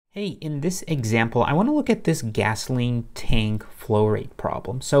Hey, in this example, I want to look at this gasoline tank flow rate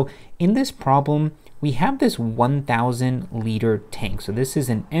problem. So in this problem, we have this 1,000 liter tank. So this is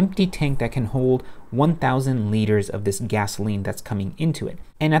an empty tank that can hold 1,000 liters of this gasoline that's coming into it.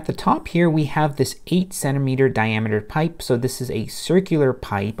 And at the top here, we have this 8 centimeter diameter pipe. So this is a circular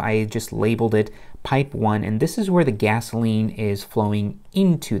pipe. I just labeled it pipe 1, and this is where the gasoline is flowing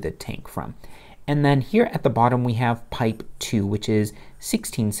into the tank from. And then here at the bottom we have pipe 2, which is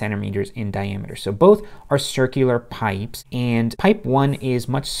 16 centimeters in diameter. So both are circular pipes, and pipe 1 is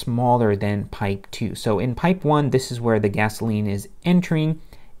much smaller than pipe 2. So in pipe 1, this is where the gasoline is entering,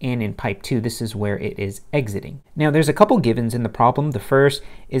 and in pipe 2, this is where it is exiting. Now there's a couple givens in the problem. The first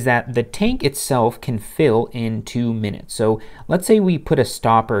is that the tank itself can fill in 2 minutes. So let's say we put a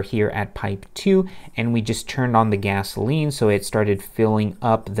stopper here at pipe 2 and we just turned on the gasoline so it started filling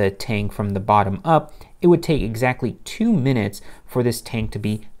up the tank from the bottom up. It would take exactly 2 minutes for this tank to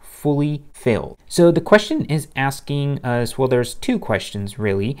be fully filled. So the question is asking us, well, there's two questions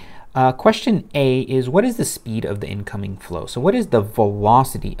really. Question A is, what is the speed of the incoming flow? So what is the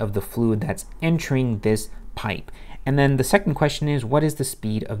velocity of the fluid that's entering this pipe? And then the second question is, what is the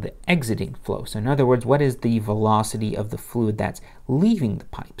speed of the exiting flow? So in other words, what is the velocity of the fluid that's leaving the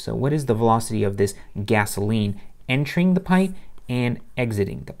pipe? So what is the velocity of this gasoline entering the pipe and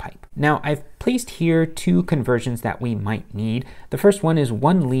exiting the pipe? Now I've placed here two conversions that we might need. The first one is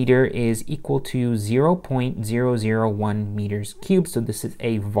 1 liter is equal to 0.001 meters cubed. So this is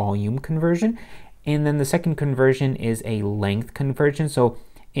a volume conversion. And then the second conversion is a length conversion. So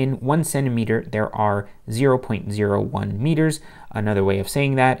in 1 centimeter, there are 0.01 meters. Another way of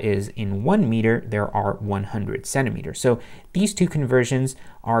saying that is in 1 meter, there are 100 centimeters. So these two conversions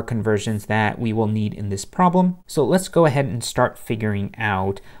are conversions that we will need in this problem. So let's go ahead and start figuring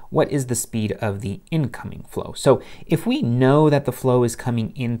out what is the speed of the incoming flow. So if we know that the flow is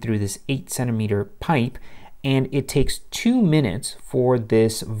coming in through this 8 centimeter pipe, and it takes 2 minutes for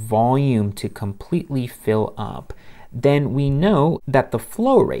this volume to completely fill up, then we know that the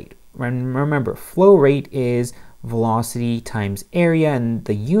flow rate, remember, flow rate is velocity times area, and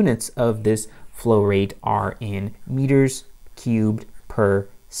the units of this flow rate are in meters cubed per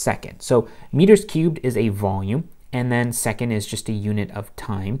second. So meters cubed is a volume, and then second is just a unit of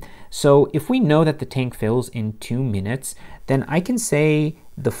time. So if we know that the tank fills in 2 minutes, then I can say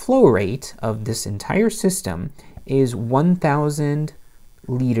the flow rate of this entire system is 1,000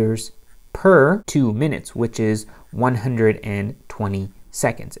 liters per 2 minutes, which is 120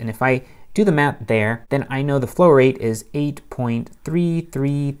 seconds. And if I do the math there, then I know the flow rate is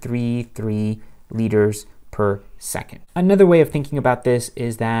 8.3333 liters per second. Another way of thinking about this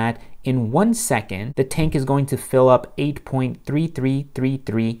is that in 1 second, the tank is going to fill up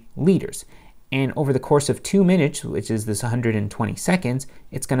 8.3333 liters. And over the course of 2 minutes, which is this 120 seconds,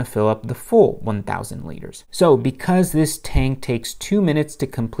 it's going to fill up the full 1,000 liters. So because this tank takes 2 minutes to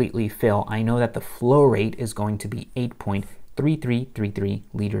completely fill, I know that the flow rate is going to be 8.3333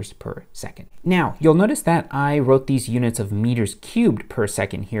 liters per second. Now, you'll notice that I wrote these units of meters cubed per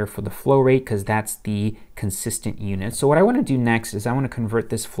second here for the flow rate because that's the consistent unit. So what I want to do next is I want to convert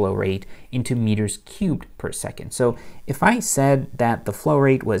this flow rate into meters cubed per second. So if I said that the flow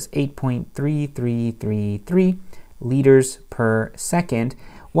rate was 8.3333 liters per second,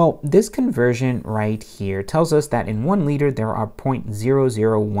 well, this conversion right here tells us that in 1 liter there are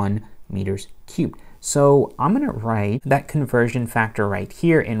 0.001 meters cubed. So I'm going to write that conversion factor right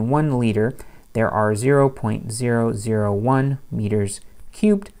here. In 1 liter, there are 0.001 meters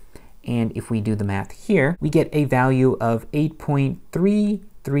cubed. And if we do the math here, we get a value of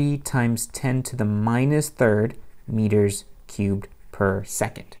 8.33 times 10 to the minus third meters cubed per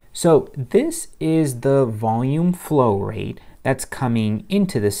second. So this is the volume flow rate that's coming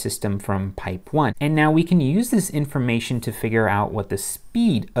into the system from pipe 1. And now we can use this information to figure out what the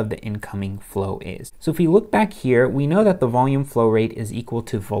speed of the incoming flow is. So if we look back here, we know that the volume flow rate is equal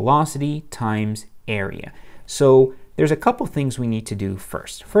to velocity times area. So there's a couple things we need to do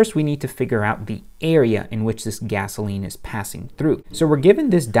first. First, we need to figure out the area in which this gasoline is passing through. So we're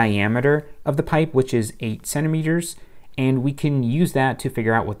given this diameter of the pipe, which is 8 centimeters, and we can use that to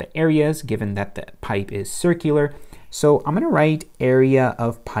figure out what the area is, given that the pipe is circular. So I'm going to write area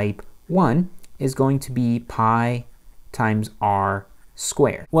of pipe 1 is going to be pi times r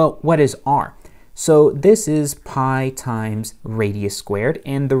squared. Well, what is r? So this is pi times radius squared,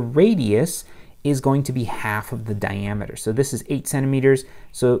 and the radius is going to be half of the diameter. So this is 8 centimeters,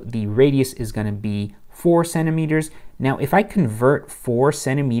 so the radius is going to be 4 centimeters. Now if I convert 4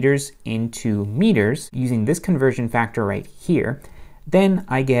 centimeters into meters using this conversion factor right here, then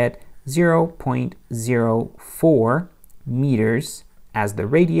I get 0.04 meters as the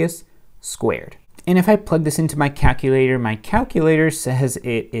radius squared. And if I plug this into my calculator says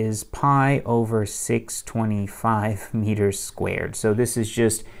it is pi over 625 meters squared. So this is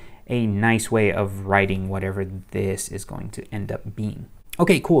just a nice way of writing whatever this is going to end up being.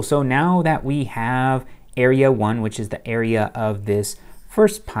 Okay, cool. So now that we have area 1, which is the area of this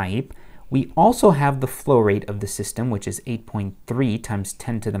first pipe, we also have the flow rate of the system, which is 8.3 times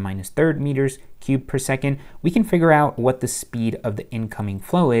 10 to the minus third meters cubed per second. We can figure out what the speed of the incoming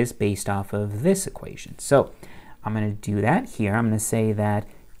flow is based off of this equation. So I'm going to do that here. I'm going to say that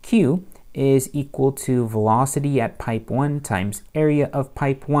Q is equal to velocity at pipe 1 times area of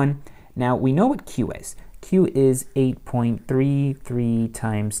pipe 1. Now we know what Q is. Q is 8.33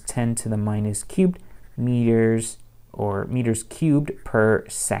 times 10 to the minus cubed meters, or meters cubed per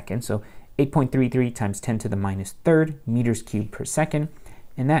second. So 8.33 times 10 to the minus third meters cubed per second.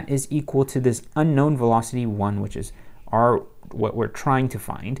 And that is equal to this unknown velocity 1, which is what we're trying to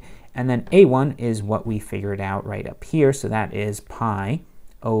find. And then A1 is what we figured out right up here. So that is pi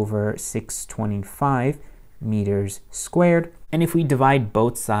over 625 meters squared. And if we divide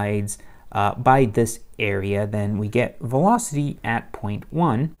both sides by this area, then we get velocity at point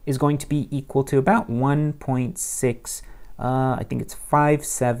 1 is going to be equal to about 1.6, I think it's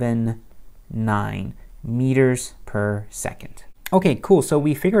 579 meters per second. Okay, cool. So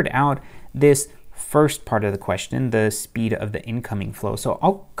we figured out this first part of the question, the speed of the incoming flow. So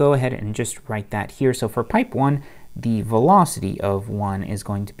I'll go ahead and just write that here. So for pipe 1, the velocity of 1 is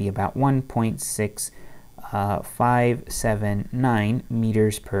going to be about 1.6579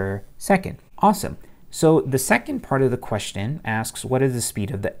 meters per second. Awesome. So the second part of the question asks, what is the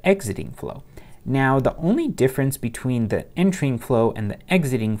speed of the exiting flow? Now, the only difference between the entering flow and the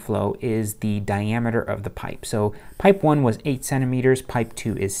exiting flow is the diameter of the pipe. So pipe 1 was 8 centimeters, pipe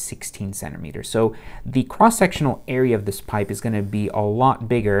 2 is 16 centimeters. So the cross-sectional area of this pipe is going to be a lot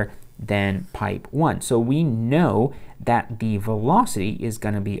bigger than pipe 1. So we know that the velocity is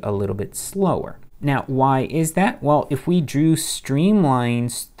going to be a little bit slower. Now, why is that? Well, if we drew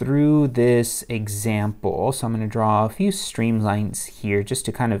streamlines through this example, so I'm going to draw a few streamlines here just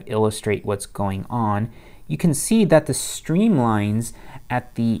to kind of illustrate what's going on. You can see that the streamlines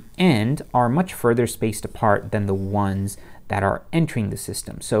at the end are much further spaced apart than the ones that are entering the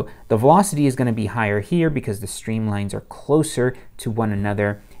system. So the velocity is going to be higher here because the streamlines are closer to one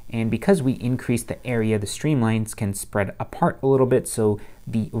another. And because we increase the area, the streamlines can spread apart a little bit, so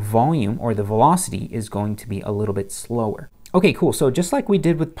the volume or the velocity is going to be a little bit slower. Okay, cool. So just like we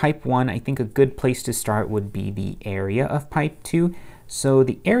did with pipe 1, I think a good place to start would be the area of pipe 2. So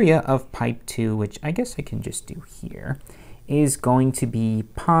the area of pipe 2, which I guess I can just do here, is going to be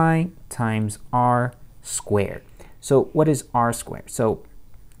pi times r squared. So what is r squared? So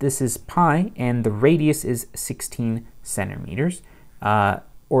this is pi, and the radius is 16 centimeters.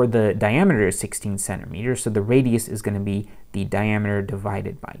 Or the diameter is 16 centimeters, so the radius is going to be the diameter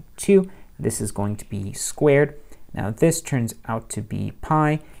divided by 2. This is going to be squared. Now this turns out to be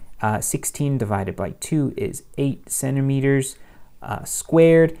pi. 16 divided by 2 is 8 centimeters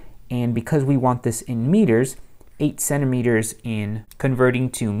squared, and because we want this in meters, 8 centimeters in converting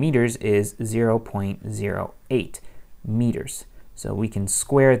to meters is 0.08 meters. So we can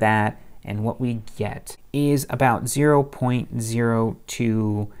square that, and what we get is about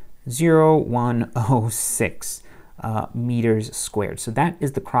 0.020106 meters squared. So that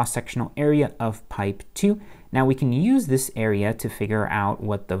is the cross-sectional area of pipe 2. Now we can use this area to figure out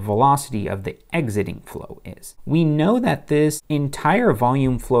what the velocity of the exiting flow is. We know that this entire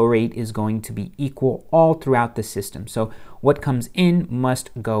volume flow rate is going to be equal all throughout the system. So what comes in must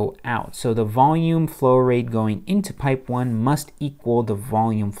go out. So the volume flow rate going into pipe 1 must equal the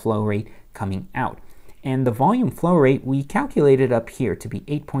volume flow rate coming out. And the volume flow rate we calculated up here to be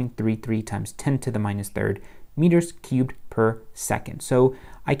 8.33 times 10 to the minus third meters cubed per second. So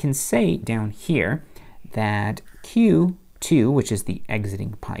I can say down here that Q2, which is the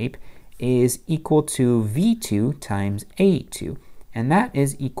exiting pipe, is equal to V2 times A2, and that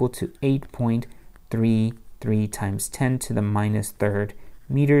is equal to 8.33 times 10 to the minus third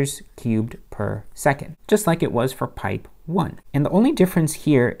meters cubed per second, just like it was for pipe 1. And the only difference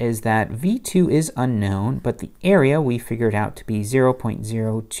here is that V2 is unknown, but the area we figured out to be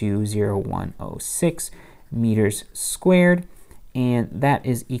 0.020106 meters squared, and that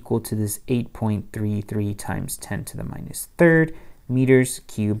is equal to this 8.33 times 10 to the minus third meters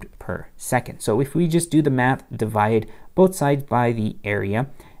cubed per second. So if we just do the math, divide both sides by the area,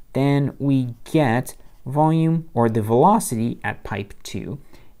 then we get volume, or the velocity at pipe 2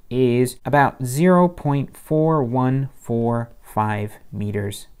 is about 0.4145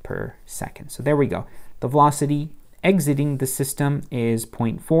 meters per second. So there we go. The velocity exiting the system is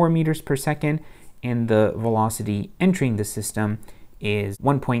 0.4 meters per second, and the velocity entering the system is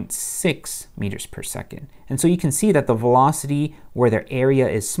 1.6 meters per second. And so you can see that the velocity where the area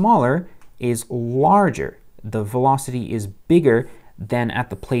is smaller is larger. The velocity is bigger than at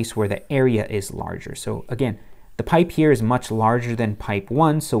the place where the area is larger. So again, the pipe here is much larger than pipe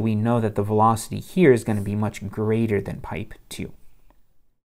 1, so we know that the velocity here is going to be much greater than pipe 2.